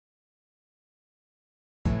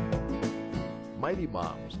Mighty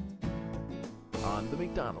Moms on the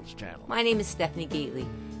McDonald's channel. My name is Stephanie Gaitley,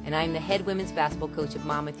 and I'm the head women's basketball coach at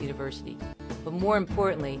Monmouth University. But more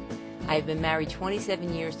importantly, I have been married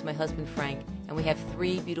 27 years to my husband Frank, and we have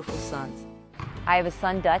 3 beautiful sons. I have a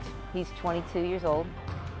son, Dutch. He's 22 years old.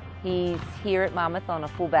 He's here at Monmouth on a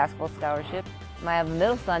full basketball scholarship. I have a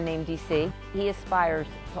middle son named DC. He aspires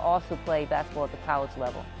to also play basketball at the college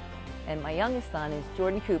level. And my youngest son is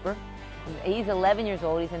Jordan Cooper. He's 11 years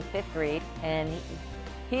old. He's in 5th grade, and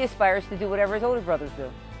he aspires to do whatever his older brothers do.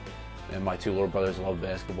 And my 2 little brothers love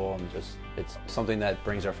basketball, and it's something that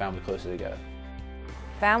brings our family closer together.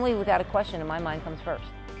 Family, without a question, in my mind, comes first.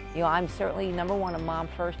 You know, I'm certainly number one a mom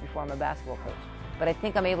first before I'm a basketball coach. But I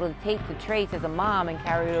think I'm able to take the traits as a mom and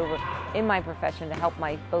carry it over in my profession to help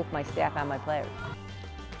both my staff and my players.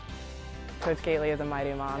 Coach Gaitley is a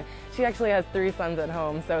mighty mom. She actually has 3 sons at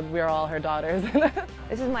home, so we're all her daughters.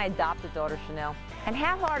 This is my adopted daughter, Chanel. And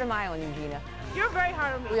how hard am I on you, Gina? You're very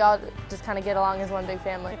hard on me. We all just kind of get along as one big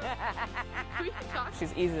family.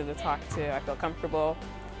 She's easy to talk to. I feel comfortable,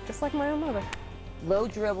 just like my own mother. Low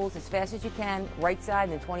dribbles as fast as you can, right side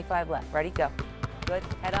and then 25 left. Ready, go. Good,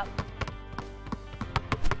 head up.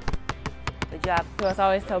 Good job. We must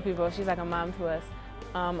always tell people she's like a mom to us,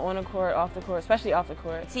 on the court, off the court, especially off the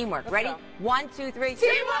court. Teamwork. Ready? 1, 2, 3.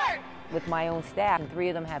 Teamwork! With my own staff, and 3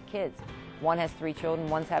 of them have kids. One has 3 children,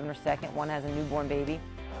 one's having her second, one has a newborn baby.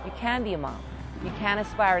 You can be a mom. You can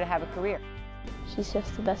aspire to have a career. She's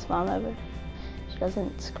just the best mom ever. She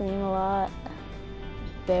doesn't scream a lot,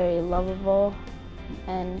 very lovable,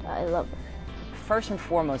 and I love her. First and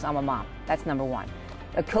foremost, I'm a mom. That's number 1.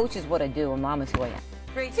 A coach is what I do, a mom is who I am.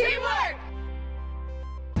 3, Teamwork!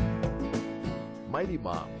 Mighty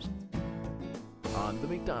Moms on the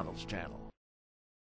McDonald's channel.